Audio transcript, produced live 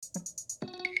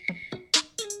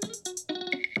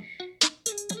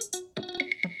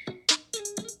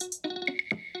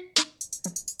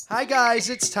Hi guys,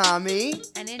 it's Tommy.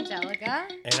 And Angelica.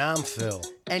 And I'm Phil.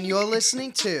 And you're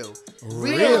listening to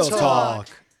Real Talk.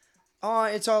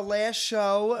 It's our last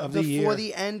show Of the before year.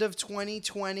 the end of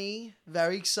 2020.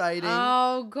 Very exciting.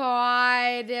 Oh,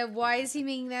 God. Why is he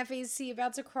making that face? Is he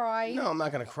about to cry? No, I'm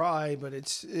not gonna cry, but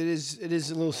it is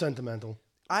a little sentimental.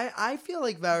 I feel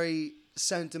like very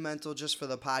sentimental just for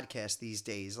the podcast these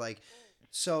days.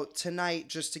 So tonight,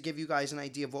 just to give you guys an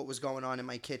idea of what was going on in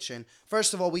my kitchen.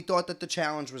 First of all, we thought that the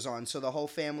challenge was on, so the whole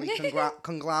family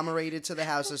conglomerated to the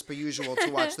house as per usual to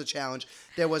watch the challenge.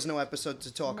 There was no episode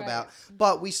to talk about,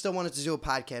 but we still wanted to do a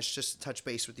podcast just to touch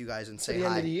base with you guys and say At the hi.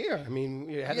 end of the year. I mean,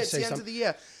 you had to It's say the end of something. the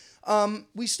year.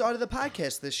 We started the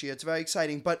podcast this year. It's very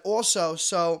exciting. But also,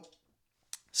 so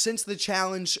since the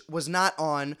challenge was not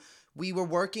on, we were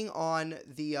working on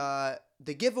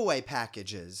the giveaway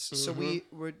packages. So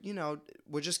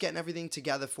we're just getting everything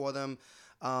together for them.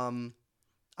 I'm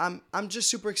just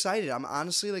super excited. I'm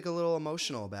honestly like a little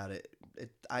emotional about it.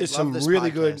 I There's love some this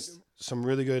really podcast.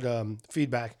 good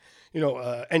feedback.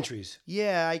 Entries.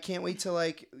 Yeah, I can't wait to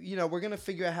we're going to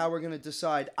figure out how we're going to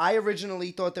decide. I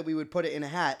originally thought that we would put it in a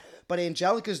hat, but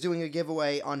Angelica's doing a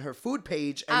giveaway on her food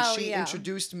page, and she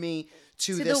introduced me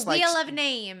to this the Wheel of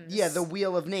Names. Yeah, the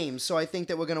Wheel of Names. So I think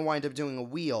that we're going to wind up doing a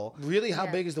wheel. Really, how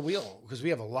big is the wheel? Because we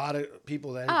have a lot of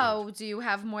people that. Oh, do you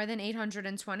have more than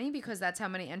 820? Because that's how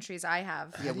many entries I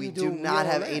have. Yeah, do we you do do a not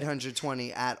wheel have on that?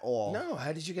 820 at all. No,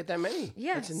 how did you get that many?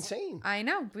 Yes. That's insane. I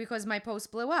know, because my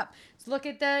post blew up. So look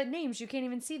at the names. You can't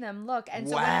even see them. Look. And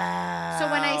so,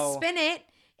 Wow. when I spin it,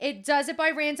 it does it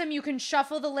by random. You can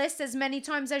shuffle the list as many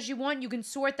times as you want. You can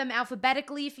sort them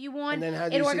alphabetically if you want. And then how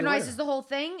do it you see the organizes winner? the whole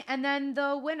thing, and then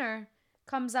the winner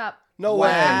comes up. No Wow.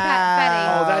 way.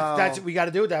 Pat Oh, that's we got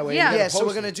to do it that way. Yeah. We Yeah, gotta so we're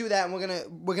post going to it. do that, and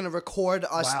we're gonna record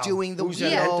us Wow. doing the Who's wheel.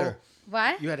 gonna enter?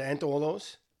 What? You had to enter all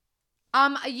those.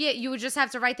 Yeah, you would just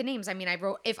have to write the names. I mean,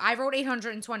 if I wrote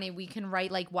 820, we can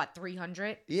write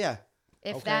 300, Yeah.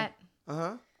 if Okay. that.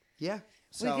 Uh-huh. Yeah. We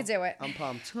So, could do it. I'm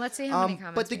pumped. Let's see how many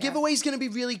comments. But the we have. giveaway is going to be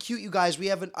really cute, you guys. We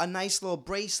have a nice little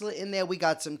bracelet in there. We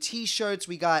got some T-shirts.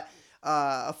 We got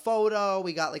a photo.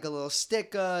 We got a little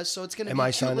sticker. So it's going to Am be I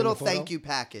a cute signing little the photo? thank you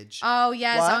package. Oh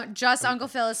yes, What? just Uncle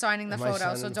Phil is signing the Am I photo,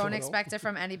 signing so the don't photo? expect it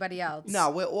from anybody else. No,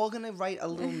 we're all going to write a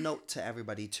little note to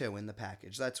everybody, too, in the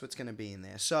package. That's what's going to be in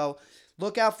there. So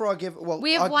look out for our give. Well,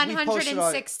 we have posted our-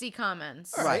 160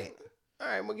 comments. Right. All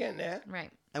right, we're getting there.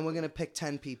 Right. And we're going to pick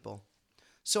 10 people.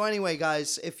 So anyway,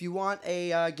 guys, if you want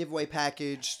a giveaway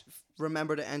package,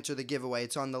 remember to enter the giveaway.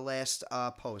 It's on the last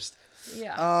post.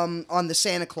 Yeah. On the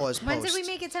Santa Claus post. When did we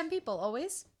make it 10 people?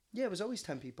 Always? Yeah, it was always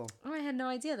 10 people. Oh, I had no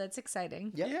idea. That's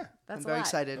exciting. Yeah. Yeah. That's I'm a very lot.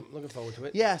 excited. I'm looking forward to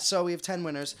it. Yeah, so we have 10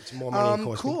 winners. It's more money it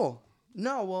costs me. Cool.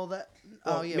 No, well, that...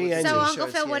 Oh, yeah. me with and the So, you. Uncle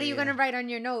t-shirts, Phil, what yeah, are you yeah. going to write on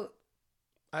your note?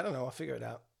 I don't know. I'll figure it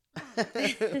out.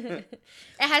 It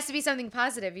has to be something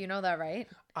positive. You know that, right?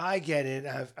 I get it,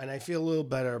 and I feel a little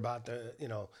better about the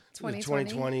 2020?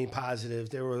 2020 positive.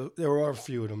 There were a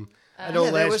few of them. I know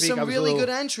Yeah, there last was week I some was really a little, good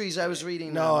entries I was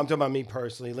reading. No, I'm talking about me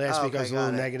personally. Last Oh, week I okay, was a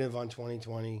little got it. negative on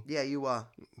 2020, Yeah, you were.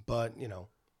 but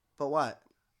But what?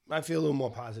 I feel a little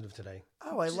more positive today.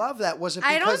 Oh, I love that. Was it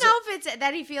because... I don't know if it's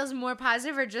that he feels more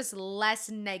positive or just less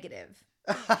negative.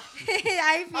 I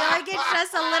feel like it's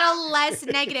just a little less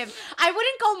negative. I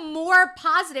wouldn't go more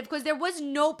positive because there was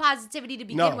no positivity to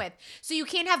begin No. with. So you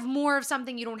can't have more of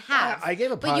something you don't have. I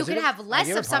gave a But positive. you can have I less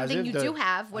gave a of something positive. you do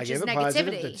have, which I is gave a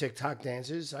positive. negativity. The TikTok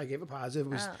dances, I gave a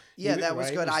positive. Yeah, you- that was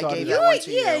right? good. We I started gave it. that one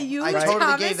to you. Yeah, you, I Thomas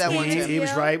totally gave that one to gave you. He was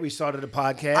Yeah. right. We started a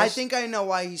podcast. I think I know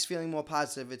why he's feeling more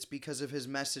positive. It's because of his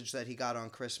message that he got on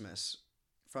Christmas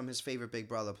from his favorite Big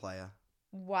Brother player.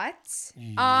 What?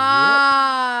 Yep.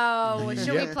 Oh,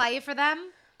 should we Yep. play it for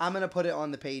them? I'm going to put it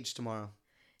on the page tomorrow.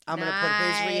 I'm going to put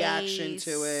his reaction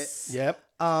to it. Yep.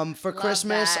 For Love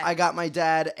Christmas, that. I got my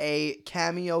dad a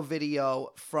cameo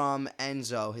video from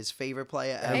Enzo, his favorite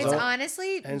player ever. It's Enzo-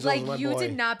 honestly Enzo's like my you boy.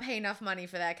 did not pay enough money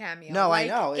for that cameo. No, I Like,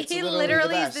 know. It's it literally the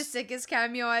literally is best. the sickest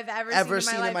cameo I've ever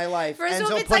seen in my life. First Enzo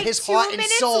off, it's put like his 2 heart and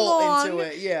minutes soul long. into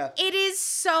it. Yeah. It is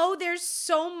so there's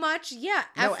so much No,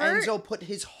 effort. Enzo put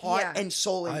his heart Yeah. and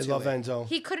soul into I it. love Enzo.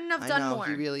 He couldn't have I done know. more.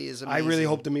 He really is I amazing. really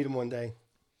hope to meet him one day.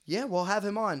 Yeah, we'll have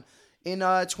him on. In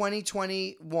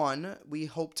 2021, we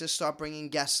hope to start bringing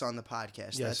guests on the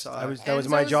podcast. Yes, That's that was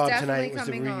my Enzo's job definitely tonight, was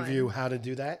to coming on. review how to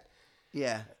do that.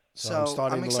 Yeah. So So I'm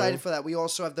starting I'm to excited learn. for that. We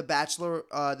also have the Bachelor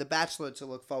to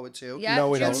look forward to. Yeah, No,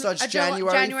 we June- don't. Starts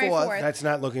January January 4th. That's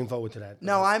not looking forward to that.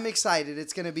 No, I'm excited.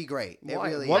 It's going to be great. It Why?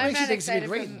 really What is. makes you not think it's going to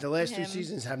be excited great? for The last two him.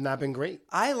 seasons have not been great.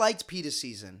 I liked Peter's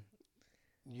season.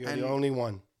 You're And- the only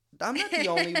one. I'm not the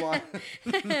only one.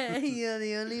 You're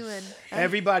the only one.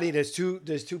 Everybody, there's two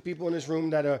people in this room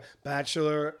that are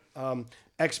Bachelor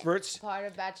experts, Part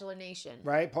of Bachelor Nation.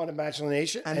 right? Part of Bachelor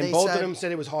Nation, And and they both of said- them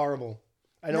said it was horrible.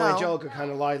 I know No. Angelica kind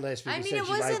of lied last week I and mean, said it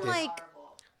she liked wasn't it. like.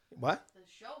 What?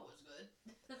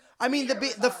 I mean,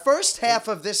 the first half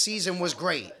of this season was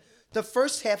great. The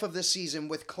first half of this season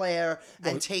with Claire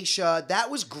and Tayshia, that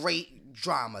was great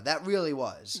drama. That really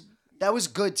was. That was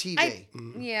good TV.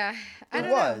 Yeah. I It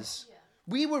don't was.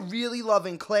 We were really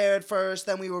loving Claire at first,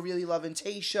 then we were really loving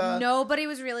Tayshia. Nobody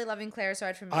was really loving Claire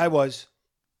aside from me. I was.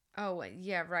 Oh,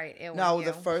 yeah, right. It No, was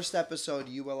the you. first episode,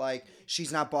 you were like,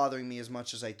 she's not bothering me as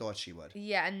much as I thought she would.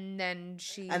 Yeah, and then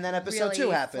she. And then episode really 2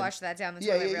 happened. Flushed that down the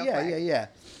Yeah, toilet yeah, real yeah, quick.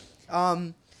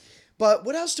 yeah. But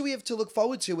what else do we have to look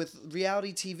forward to with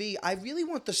reality TV? I really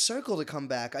want The Circle to come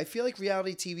back. I feel like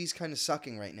reality TV is kind of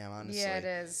sucking right now, honestly. Yeah, it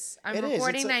is. I'm It is.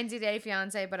 recording It's a- 90 Day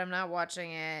Fiance, but I'm not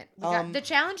watching it. The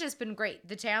challenge has been great.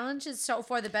 The challenge is so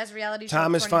far the best reality show.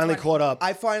 Tom of has finally 2020. caught up.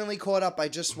 I finally caught up. I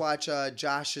just watched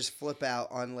Josh's flip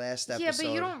out on last episode. Yeah, but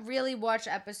you don't really watch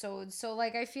episodes, so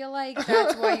like I feel like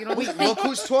that's why you don't. Wait, look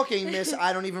who's talking, miss.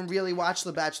 I don't even really watch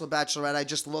The Bachelor, Bachelorette. I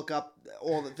just look up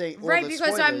all the things. Right, the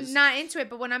because spoilers. I'm not into it.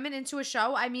 But when I'm into a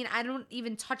show, I mean, I don't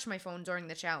even touch my phone during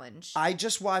the challenge. I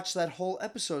just watched that whole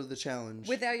episode of the challenge.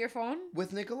 Without your phone?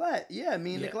 With Nicolette. Yeah,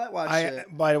 me and Nicolette watched I, it.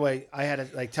 by the way, I had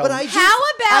to like tell. But I do- How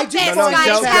I about do this, find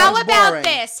guys? the How challenge about boring.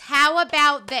 this? How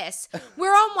about this?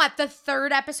 We're on what, the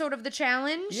third episode of the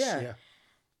challenge? Yeah. Yeah.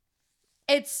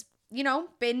 It's,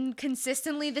 been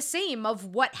consistently the same of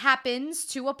what happens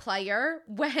to a player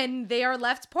when they are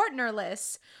left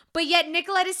partnerless. But yet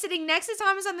Nicolette is sitting next to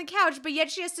Thomas on the couch, but yet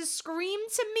she has to scream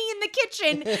to me in the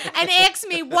kitchen and ask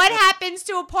me what happens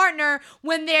to a partner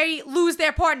when they lose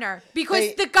their partner. Because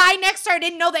Hey. the guy next to her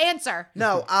didn't know the answer.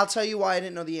 No, I'll tell you why I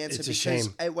didn't know the answer. It's a because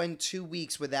shame. I went 2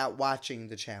 weeks without watching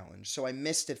the challenge. So I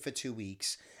missed it for 2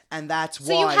 weeks. And that's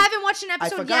So why. you haven't watched an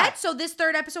episode forgot. yet? So this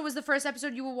third episode was the first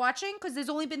episode you were watching? Because there's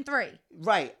only been 3.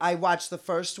 Right. I watched the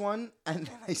first one, and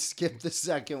then I skipped the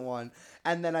second one.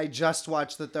 And then I just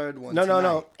watched the third one. No,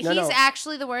 tonight. He's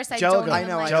actually the worst. I Jellicoe. don't even I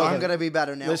know. like I know. him. I'm going to be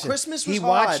better now. Listen, Christmas was he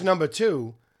hard. watched number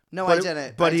 2. No, but I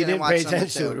didn't. But I he didn't watch pay number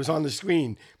attention to 2. it. It was on the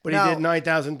screen. But No. he did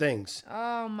 9,000 things.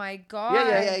 Oh my god.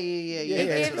 Yeah. It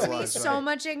That's gives what it me was, so right.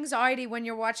 much anxiety when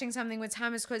you're watching something with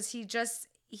Thomas because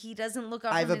he doesn't look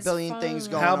up. I have from a his billion phone. things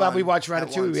going How about we on watch at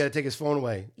Ratatouille? once. We had to take his phone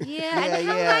away. Yeah, and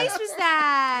how yeah. nice was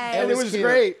that? And it was cute.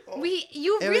 great. It was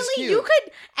You cute.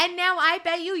 could, and now I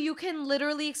bet you can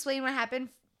literally explain what happened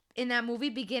in that movie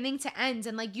beginning to end,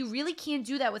 and like you really can't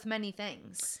do that with many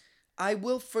things. I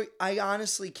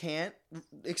honestly can't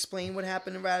explain what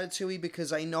happened in Ratatouille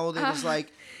because I know there's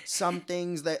like some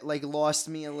things that like lost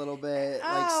me a little bit.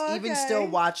 Oh, Like even okay. still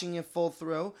watching it full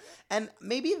through, and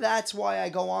maybe that's why I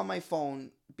go on my phone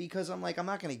because I'm like I'm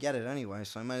not gonna get it anyway,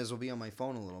 so I might as well be on my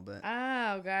phone a little bit.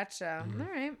 Oh, gotcha. All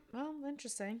right. Well,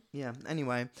 interesting. Yeah.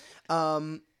 Anyway,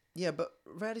 yeah, but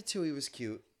Ratatouille was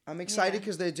cute. I'm excited Yeah.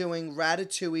 because they're doing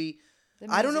Ratatouille. The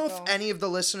I don't know if musical. any of the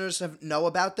listeners know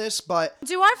about this, but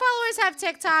Do our followers have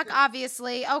TikTok?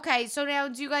 Obviously. Okay, so now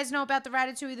do you guys know about the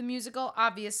Ratatouille the musical?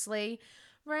 Obviously.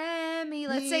 Remy,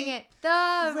 let's sing it. The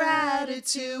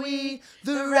Ratatouille,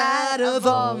 the ride of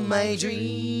all my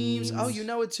dreams. Oh, you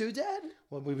know it too, Dad?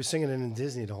 Well, we were singing it in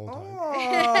Disney the whole time.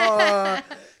 Oh.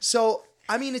 So,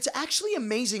 I mean, it's actually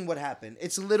amazing what happened.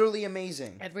 It's literally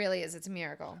amazing. It really is. It's a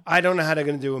miracle. I don't know how they're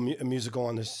going to do a musical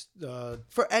on this.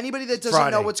 For anybody that doesn't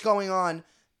know Friday. what's going on,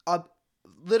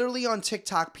 literally on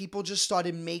TikTok, people just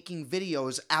started making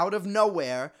videos out of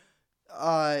nowhere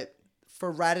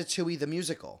for Ratatouille the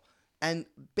musical. And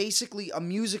basically, a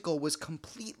musical was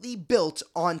completely built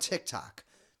on TikTok.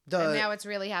 And now it's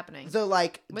really happening. The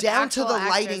like With down to the actual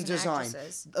lighting actors and design.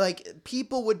 actresses. Like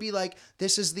people would be like,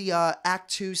 "This is the Act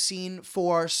 2 Scene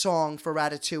 4 song for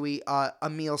Ratatouille.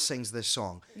 Emile sings this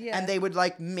song," Yeah. and they would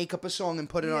like make up a song and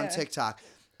put it on Yeah. TikTok.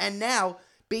 And now,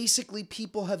 basically,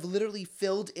 people have literally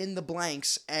filled in the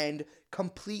blanks and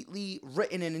completely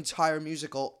written an entire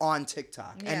musical on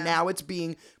TikTok. Yeah. And now it's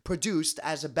being produced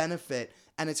as a benefit,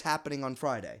 and it's happening on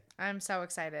Friday. I'm so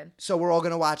excited. So we're all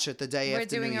gonna watch it the day We're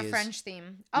after doing New a Year's. French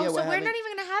theme. Oh, Yeah, so we're we're having- not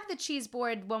even going to have the cheese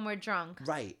board when we're drunk.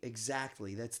 Right,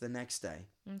 exactly. That's the next day.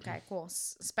 Okay, cool.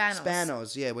 Spanos.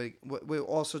 Spanos, yeah. We're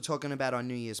also talking about our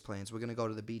New Year's plans. We're going to go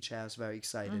to the beach house. Very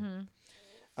excited.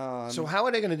 Mm-hmm. So how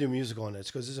are they going to do musical on this?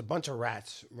 Because there's a bunch of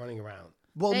rats running around.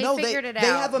 Well, They no, figured they it they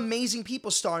out. have amazing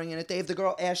people starring in it. They have the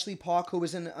girl Ashley Park, who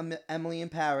was in Emily in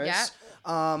Paris.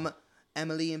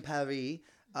 Emily in Paris.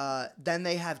 Then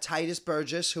they have Titus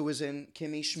Burgess, who was in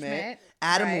Kimmy Schmidt. Schmidt,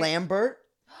 Adam right. Lambert.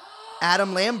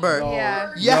 Adam Lambert.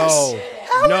 Yeah. Yes. No.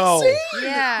 No. See?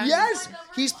 Yeah. Yes.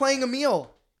 He's playing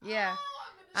Emil. Yeah.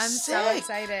 I'm so Sick.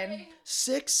 excited.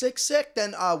 Sick.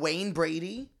 Then Wayne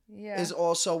Brady Yeah. is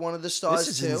also one of the stars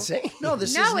This is too. insane. No,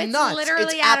 this No, is it's nuts. literally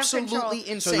it's out of absolutely control.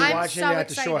 So insane. you're I'm watching so it at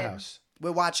the Shore excited. House,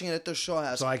 We're watching it at the Shore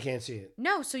House. so I can't see it.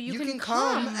 No, so you, can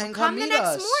come and come come the meet next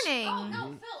us. morning. Oh, no, Phil,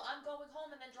 I'm going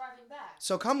home and then driving back.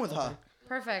 So come with her.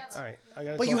 Perfect. All right, I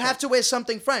gotta But you talk have to wear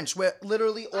something French. We're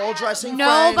literally all dressing French.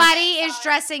 Nobody is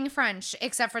dressing French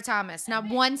except for Thomas. Not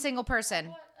one single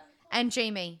person. And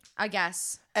Jamie, I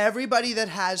guess. Everybody that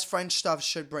has French stuff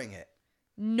should bring it.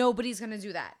 Nobody's going to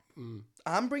do that.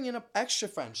 I'm bringing up extra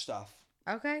French stuff.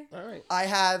 Okay. All right. I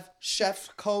have chef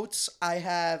coats. I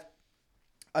have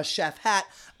a chef hat.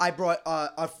 I brought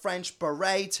a French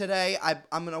beret today.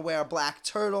 I'm going to wear a black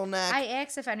turtleneck. I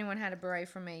asked if anyone had a beret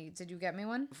for me. Did you get me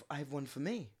one? I have one for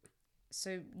me.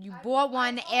 So you bought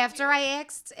one after I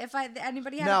asked if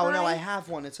anybody had a No, beret? I have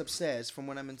one. It's upstairs from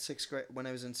when I'm in sixth grade. When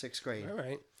I was in sixth grade, All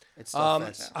right. it still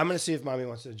fits. I'm gonna see if mommy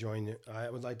wants to join you. I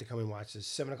would like to come and watch this.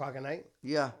 7:00 at night.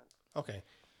 Yeah. Okay.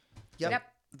 Yep.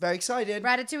 Very excited.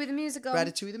 Ratatouille the musical.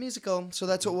 Ratatouille the musical. So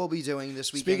that's what we'll be doing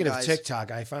this weekend, Speaking of guys.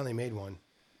 TikTok, I finally made one.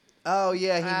 Oh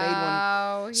yeah, he made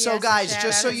one. Oh, he So has to guys, shout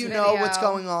just out so his you know what's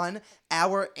video. going on,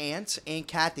 our Aunt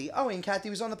Kathy. Oh, Aunt Kathy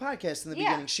was on the podcast in the Yeah.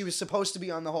 beginning. She was supposed to be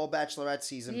on the whole Bachelorette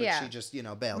season, but Yeah. she just,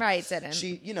 bailed. Right, didn't.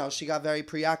 She, she got very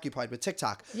preoccupied with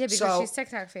TikTok. Yeah, because so, she's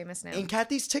TikTok famous now. And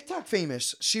Kathy's TikTok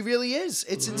famous. She really is.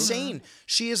 It's Mm-hmm. insane.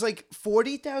 She has like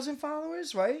 40,000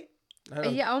 followers, right? I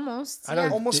don't, Yeah, almost. I don't-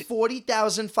 yeah. Almost Did-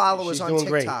 40,000 followers She's on doing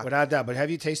TikTok. great, without doubt. But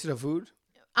have you tasted her food?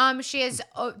 She has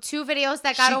 2 videos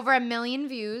that got She- over 1 million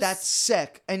views. That's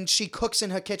sick. And she cooks in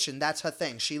her kitchen. That's her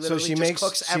thing. She So literally she just makes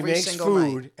cooks she every makes single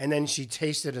food, night. and then she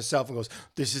tastes it herself and goes,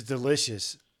 "This is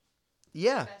delicious."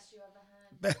 Yeah.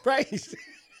 Right.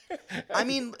 I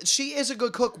mean, she is a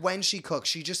good cook when she cooks.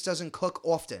 She just doesn't cook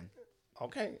often.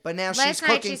 Okay. But now she's Last night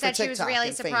cooking she for said TikTok she was really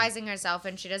and fame. surprising herself,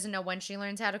 and she doesn't know when she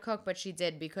learns how to cook, but she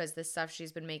did because the stuff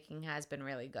she's been making has been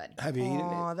really good. Have you eaten it?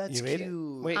 Aw, that's you ate cute.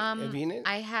 It? Wait, have you eaten it?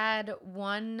 I had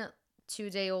one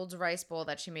 2-day-old rice bowl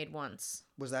that she made once.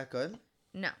 Was that good?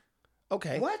 No.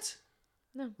 Okay. What?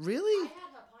 No. Really? I had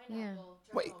a pineapple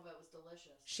Wait. turnover. It was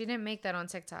delicious. She didn't make that on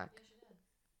TikTok.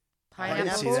 I didn't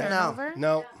Pineapple see that. turnover?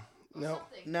 No. No.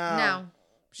 No. No.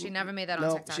 She never made that on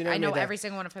No, TikTok. she never I know made that. every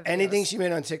single one of her videos. Anything she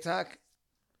made on TikTok,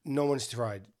 no one's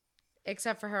tried.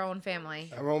 except for her own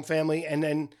family. Her own family, and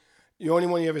then the only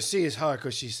one you ever see is her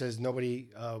because she says nobody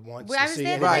wants I to was see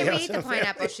there the anybody day we else ate in the her family.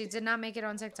 pineapple. She did not make it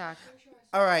on TikTok.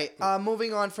 All right.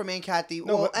 Moving on from Aunt Kathy. No,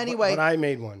 Well, but- anyway. but I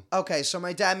made one. Okay, so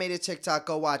my dad made a TikTok.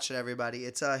 Go watch it, everybody.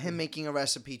 It's him making a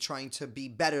recipe, trying to be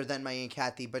better than my Aunt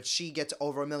Kathy, but she gets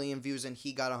over 1 million views and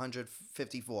he got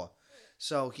 154.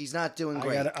 So he's not doing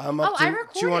great. I'm up I to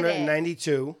recorded it.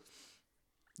 292.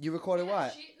 You recorded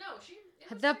what?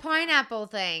 The pineapple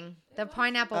thing. The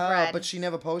pineapple Oh, bread. but she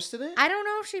never posted it? I don't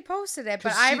know if she posted it, but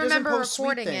 'Cause I she doesn't remember post sweet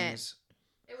recording it. things.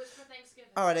 It was for Thanksgiving.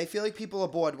 All right, I feel like people are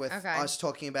bored with Okay. us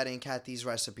talking about Aunt Kathy's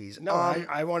recipes. No,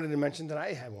 I wanted to mention that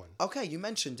I had one. Okay, you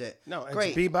mentioned it. No, it's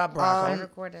great. Bebop I Broccoli.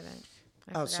 recorded it.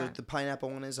 I Oh, so forgot. the pineapple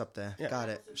one is up there. Yeah. Got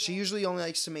it. She usually only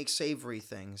likes to make savory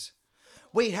things.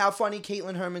 Wait, how funny!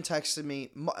 Caitlin Herman texted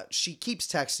me. She keeps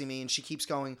texting me, and she keeps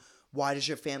going, "Why does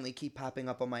your family keep popping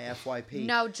up on my FYP?"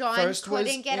 No, John First was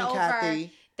couldn't get Aunt over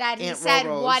Kathy, that he Aunt said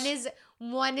Roro's.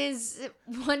 one is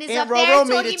Aunt up Roro there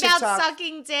made a talking about TikTok.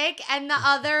 sucking dick, and the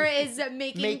other is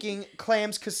making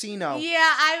Clams Casino.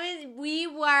 Yeah, we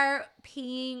were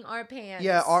peeing our pants.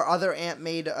 Yeah, our other aunt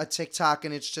made a TikTok,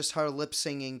 and it's just her lip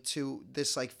singing to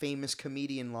this like famous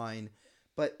comedian line,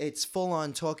 but it's full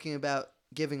on talking about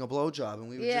giving a blowjob, and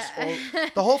we were just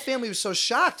the whole family was so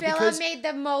shocked Philip because made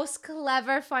the most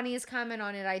clever, funniest comment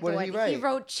on it. I What thought did he write?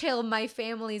 wrote, "Chill, my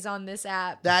family's on this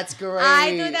app." that's great.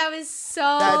 I thought that was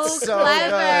so That's so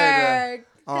clever. good.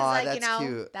 'Cause, Aw, like, that's you know,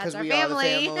 cute. That's our we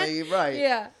family. are the family, right?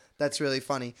 Yeah. That's really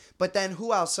funny. But then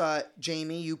who else?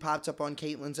 Jamie, you popped up on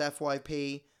Caitlin's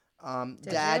FYP.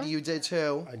 Dad, you? you did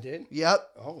too. I did? Yep.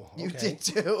 Oh, okay. You did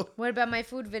too. What about my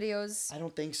food videos? I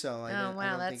don't think so. I Oh, don't, wow, I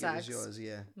don't that think it was sucks. yours.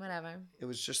 Yeah. Whatever. It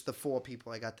was just the 4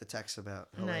 people I got the text about.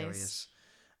 Nice.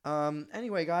 Hilarious.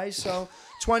 Anyway, guys, so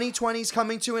 2020 is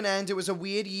coming to an end. It was a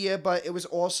weird year, but it was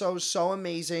also so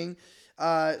amazing.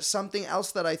 Something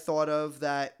else that I thought of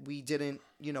that we didn't,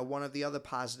 one of the other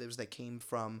positives that came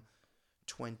from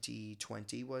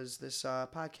 2020 was this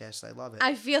podcast. I love it.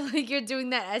 I feel like you're doing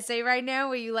that essay right now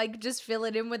where you like just fill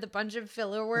it in with a bunch of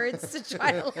filler words to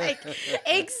try to like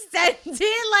extend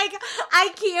it. Like,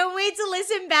 I can't wait to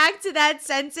listen back to that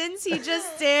sentence he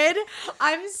just did.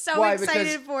 I'm so Why? excited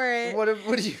Because for it. What do you...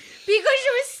 Because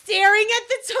you were staring at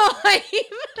the time.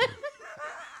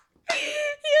 You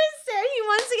were He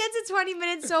wants to get to 20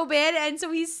 minutes so bad, and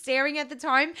so he's staring at the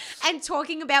time and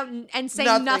talking about and saying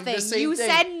Nothing, nothing. the same You thing.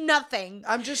 said nothing.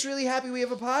 I'm just really happy we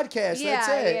have a podcast. Yeah, That's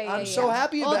it. yeah, yeah, I'm yeah. so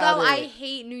happy about Although it. I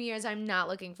hate New Year's, I'm not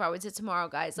looking forward to tomorrow,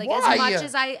 guys. Like Why?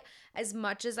 as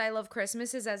much as I love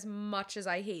Christmas is as much as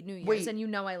I hate New Year's, Wait. and you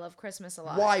know I love Christmas a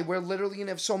lot. Why? We're literally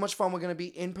gonna have so much fun. We're gonna be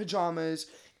in pajamas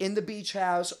in the beach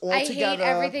house all I together. hate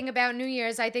everything about New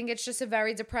Year's. I think it's just a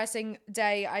very depressing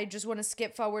day. I just want to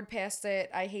skip forward past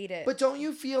it. I hate it. But don't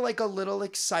you feel like a little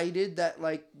excited that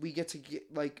like we get to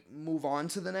move on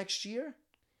to the next year?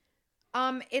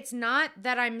 It's not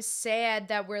that I'm sad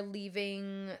that we're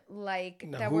leaving.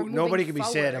 That we're moving nobody can be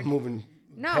sad. I'm forward. moving.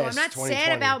 No, past I'm not 2020.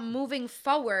 sad about moving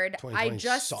forward. I 2020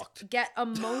 just sucked. get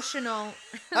emotional.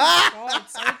 God,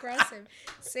 so aggressive.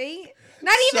 See?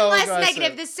 Not even So less aggressive.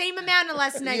 negative. The same amount of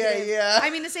less negative. yeah. I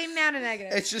mean, the same amount of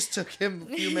negative. It just took him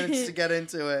a few minutes to get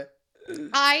into it.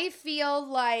 I feel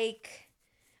like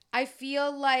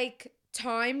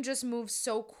time just moves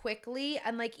so quickly,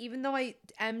 and like even though I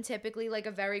am typically like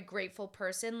a very grateful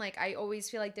person, like I always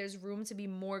feel like there's room to be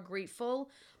more grateful,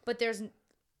 but there's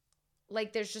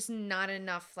just not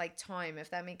enough like time,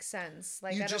 if that makes sense.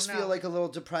 Like You I just don't know. feel like a little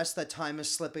depressed that time is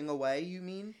slipping away, you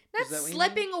mean? not Is that what you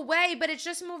slipping away, but it's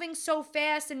just moving so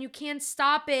fast and you can't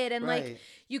stop it, and Right. like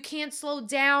you can't slow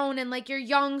down, and like you're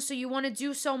young, so you want to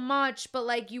do so much, but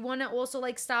like you want to also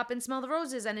like stop and smell the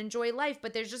roses and enjoy life,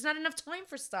 but there's just not enough time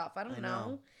for stuff. I don't I know.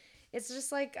 know. It's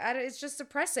just like it's just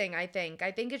depressing. I think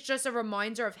it's just a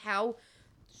reminder of how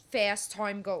fast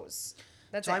time goes.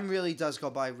 That's Time it. really does go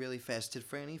by really fast. Did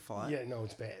Franny fart? Yeah, no,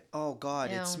 it's bad. Oh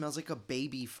God, Ew. it smells like a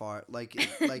baby fart, like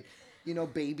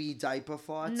baby diaper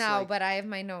farts. No, like, but I have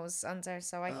my nose under,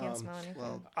 so I can't smell anything.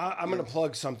 well, I'm gonna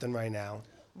plug something right now.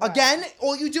 again,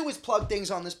 all you do is plug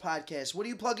things on this podcast. What are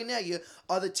you plugging now? You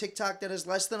other TikTok that has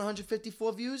less than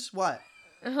 154 views? What?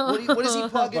 What is he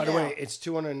plugging By the now? way, it's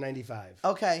 295.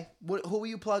 Okay, who are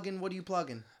you plugging? What are you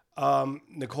plugging?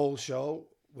 Nicole's show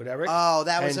with Eric. Oh,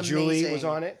 that was and amazing. Julie was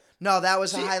on it. No, that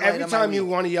was a See, highlight every of my time you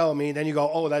week. want to yell at me, then you go,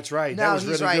 "Oh, that's right. No, that was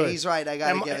he's really right. good." He's right. I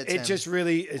gotta And give it to him. just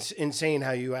really, it's insane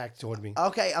how you act toward me.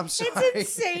 Okay, I'm sorry.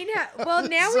 It's insane. Well,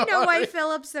 now we know why Sorry.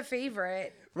 Philip's the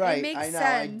favorite. Right, It makes I know.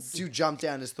 sense. I do jump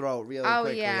down his throat really Oh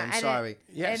quickly. yeah, I'm and sorry.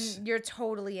 Yes. And you're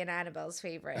totally an Annabelle's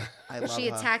favorite. I love She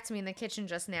her. attacked me in the kitchen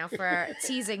just now for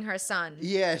teasing her son.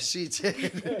 Yeah, she did.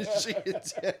 She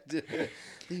did.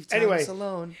 Leave Thomas Anyway.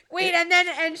 alone. Wait,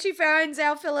 and she finds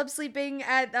out Philip sleeping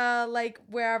at like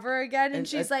wherever again, and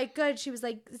she's like, "Good." She was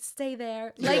like, "Stay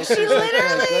there." Like she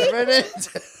literally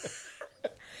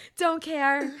don't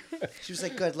care. She was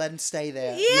like, "Good, let him stay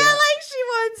there." Yeah, like she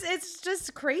wants. It's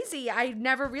just crazy. I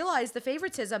never realized the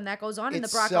favoritism that goes on in the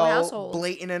It's Bracco so household.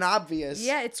 blatant and obvious.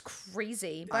 Yeah, it's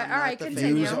crazy. But I'm all not right, the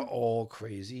continue. Views are all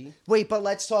crazy. Wait, but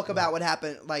let's talk about what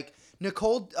happened. Like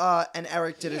Nicole and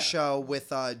Eric did a show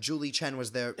with Julie Chen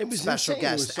was their It was special insane.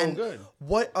 It guest. was so and good.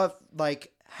 What a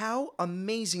how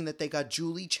amazing that they got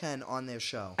Julie Chen on their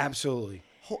show. Absolutely.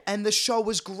 And the show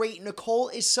was great. Nicole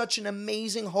is such an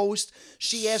amazing host.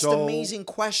 She asked So amazing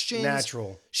questions.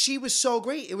 natural. She was so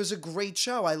great. It was a great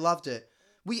show. I loved it.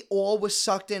 We all were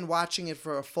sucked in watching it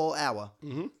for a full hour.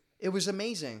 Mm-hmm. It was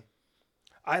amazing.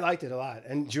 I liked it a lot.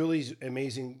 And Julie's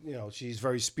amazing. You know, she's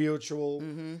very spiritual.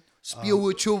 Mm-hmm.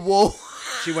 Spiritual.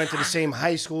 She went to the same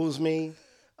high school as me.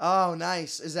 Oh,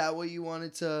 nice. Is that what you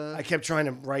wanted to... I kept trying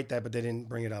to write that, but they didn't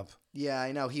bring it up. Yeah,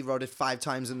 I know. He wrote it 5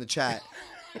 times in the chat.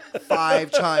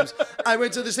 5 times. I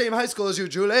went to the same high school as you,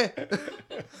 Julie.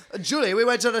 Julie, we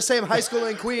went to the same high school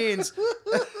in Queens.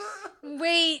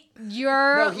 Wait,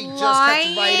 you're No, he just lying?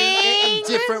 kept writing it in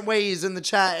different ways in the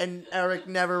chat, and Eric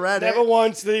never read Never it.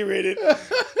 once did he read it.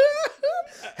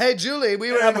 Hey, Julie,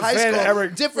 we were I'm in a high fan of school,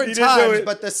 Eric, different but he didn't do times, it.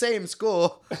 but the same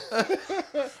school.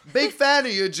 Big fan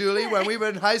of you, Julie. When we were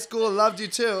in high school, loved you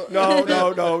too.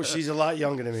 No. She's a lot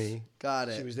younger than me. Got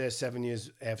it. She was there 7 years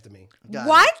after me. Got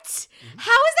What? it.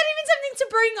 How is that even something to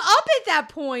bring up at that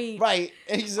point? Right.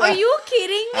 Are Exactly. you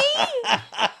kidding me?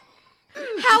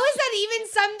 How is that even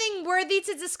something worthy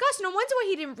to discuss? No wonder why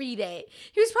he didn't read it.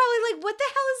 He was probably like, what the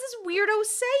hell is this weirdo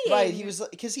saying? Right. He was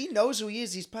like, because he knows who he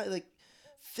is. He's probably like,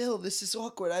 Phil, this is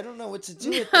awkward. I don't know what to do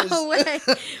with this. No way. What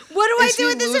do I Is do he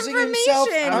with this losing himself?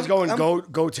 information? I was going,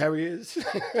 go Terriers.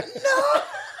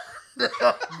 And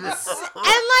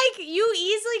like, you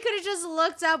easily could have just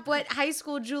looked up what high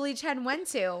school Julie Chen went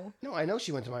to. No, I know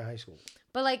she went to my high school.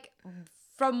 But like,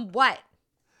 from what?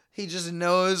 He just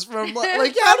knows from From how do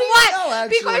you what? know,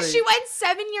 actually? Because she went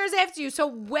 7 years after you. So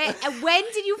when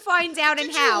did you find out and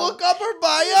Did how? you look up her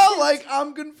bio? Like,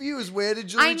 I'm confused. Where did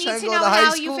Julie I need Chen to go know to high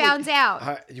how school? you found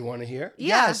out. You want to hear?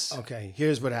 Yeah. Yes. Okay,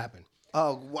 here's what happened.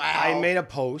 Oh, wow. I made a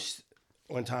post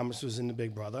when Thomas was in the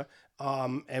Big Brother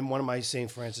And one of my St.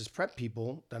 Francis prep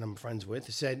people that I'm friends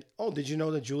with said, "Oh, did you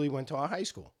know that Julie went to our high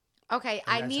school?" Okay,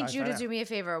 And I that's need how I you to found do out. me a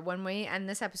favor. When we end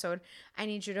this episode, I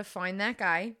need you to find that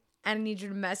guy. And I need you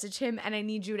to message him, and I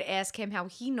need you to ask him how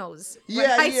he knows what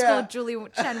Yeah, high yeah. school Julie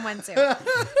Chen went to.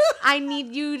 I need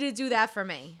you to do that for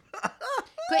me.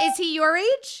 Is he your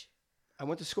age? I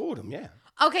went to school with him. Yeah.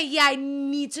 Okay, yeah, I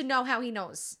need to know how he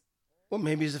knows. Well,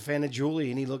 maybe he's a fan of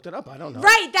Julie and he looked it up. I don't know.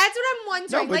 Right, that's what I'm No,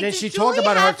 wondering. but like, then does she Julie talked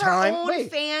about her have time. own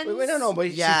Wait, fans? no. But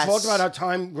Yes. she talked about her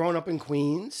time growing up in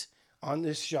Queens on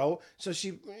this show. So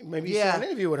maybe Yeah. saw an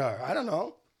interview with her. I don't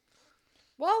know.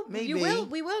 Well, Maybe.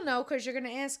 we will know because you're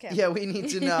gonna ask him. Yeah, we need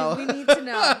to know. we need to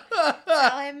know.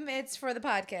 Tell him it's for the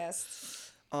podcast.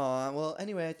 Well,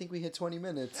 anyway, I think we hit 20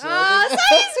 minutes. So Oh, I so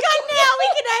think- he's good now. We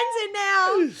can end it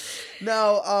now.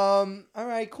 No, all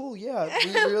right, cool. Yeah,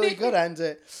 we really could end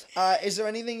it. Is there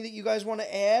anything that you guys want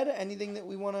to add? Anything that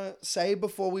we want to say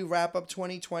before we wrap up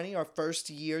 2020, our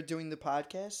first year doing the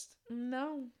podcast?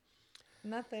 No,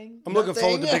 nothing. I'm looking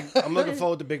forward to Nothing. I'm looking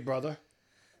forward to Big Brother.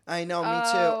 I know, me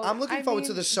Oh, too. I'm looking I forward to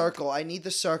mean- the Circle. I need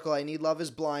the Circle. I need Love is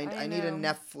Blind. I I need a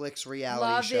know. Netflix reality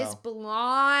Love show. is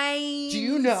blind. Do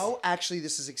you know? Actually,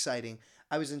 this is exciting.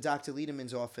 I was in Dr.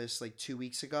 Liederman's office like 2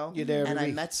 weeks ago. You're there every and I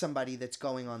week. met somebody that's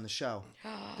going on the show.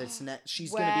 She's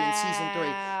going to be in season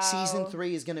 3. Season Wow.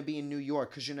 3 is going to be in New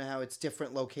York because you know how it's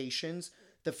different locations.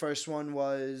 The first one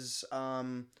was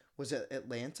it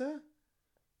Atlanta?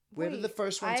 Where did the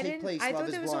first one take place? I Love thought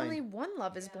is there was Blind. only one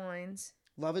Love is Blind.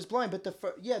 Love is Blind, but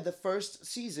the first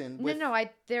season. With, No,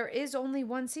 there is only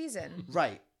one season.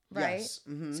 Right. Right. Yes.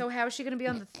 Mhm. So how is she going to be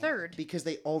on the third? Because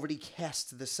they already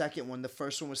cast the second one. The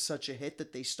first one was such a hit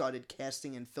that they started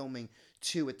casting and filming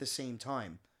 2 at the same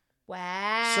time.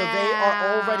 Wow. So they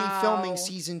are already filming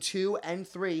season 2 and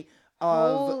 3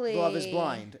 of Love is Holy.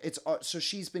 Blind. It's so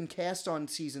she's been cast on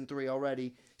season 3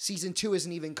 already. Season 2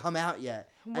 hasn't even come out yet,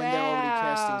 and they're already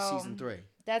casting season 3.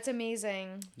 That's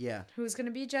amazing. Yeah, Who's going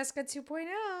to be Jessica 2.0?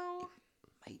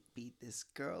 might beat this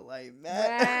girl I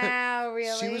met. Wow,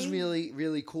 really? She was really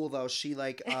really cool though. She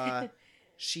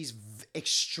she's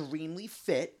extremely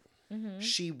fit. Mm-hmm.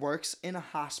 She works in a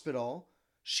hospital.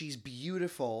 She's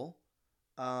beautiful.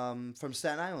 From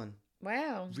Staten Island.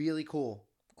 Wow. Really cool.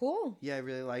 Cool. Yeah, I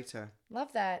really liked her.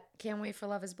 Love that. Can't wait for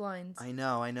Love is Blind. I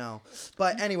know.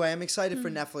 But anyway, I'm excited for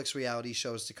Netflix reality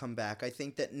shows to come back. I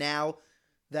think that now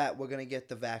that we're going to get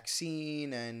the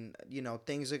vaccine and, you know,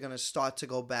 things are going to start to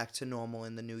go back to normal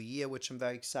in the new year, which I'm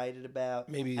very excited about.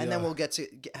 Maybe, and then we'll get to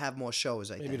have more shows,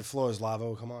 I Maybe think. the floor is lava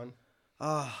will come on.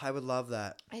 Oh, I would love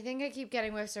that. I think I keep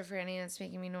getting whiffs of Franny and it's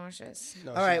making me nauseous.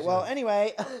 No, All right, she's, well,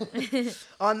 anyway,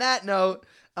 on that note,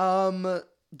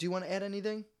 do you want to add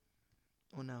anything?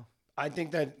 Or no? I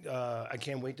think that I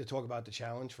can't wait to talk about the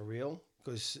challenge for real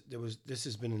because this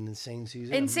has been an insane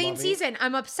season. I'm Insane loving it. season.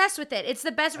 I'm obsessed with it. It's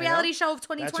the best reality show of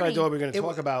 2020. That's what I thought we were going to It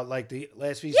talk w- about, like the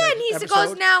last week's Yeah, it needs to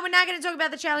episode. go now. We're not going to talk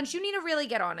about the challenge. You need to really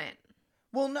get on it.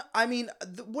 Well, no, I mean,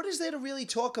 what is there to really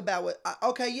talk about?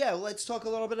 Okay, yeah, let's talk a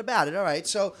little bit about it. All right,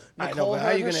 so I know, Nicole but how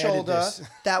hurt you her gonna edit shoulder. this?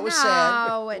 That was no, sad.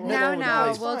 all over the no.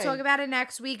 place. We'll Fine. talk about it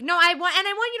next week. No, I want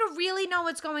you to really know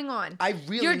what's going on. I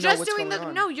really You're know just what's doing going the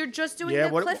on. no. You're just doing Yeah,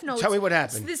 the cliff notes. tell me what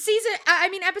happened. The season. I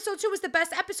mean, episode 2 was the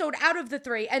best episode out of the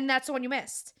 3, and that's the one you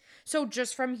missed. So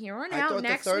just from here on I out, thought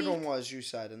next the third week. one was, you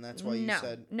said, and that's why you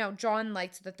said. No, John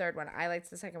liked the third one. I liked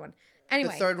the second one. The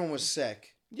Anyway, third one was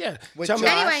sick. Yeah. With Tell me.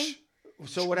 Josh. Anyway.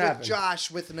 So what with happened?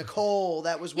 Josh, with Nicole,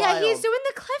 that was yeah, wild. he's doing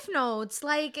the cliff notes.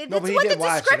 Like No, that's but he what the did watch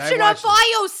it. I description of watched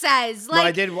it. bio says. No, Like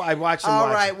I did. I watched him All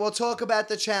watch right, it. we'll talk about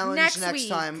the challenge Next next week.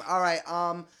 time. All right,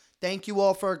 thank you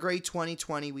all for a great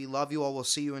 2020. We love you all. We'll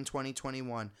see you in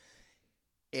 2021.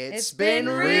 It's been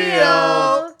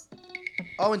real.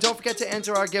 Oh, and don't forget to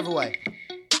enter our giveaway.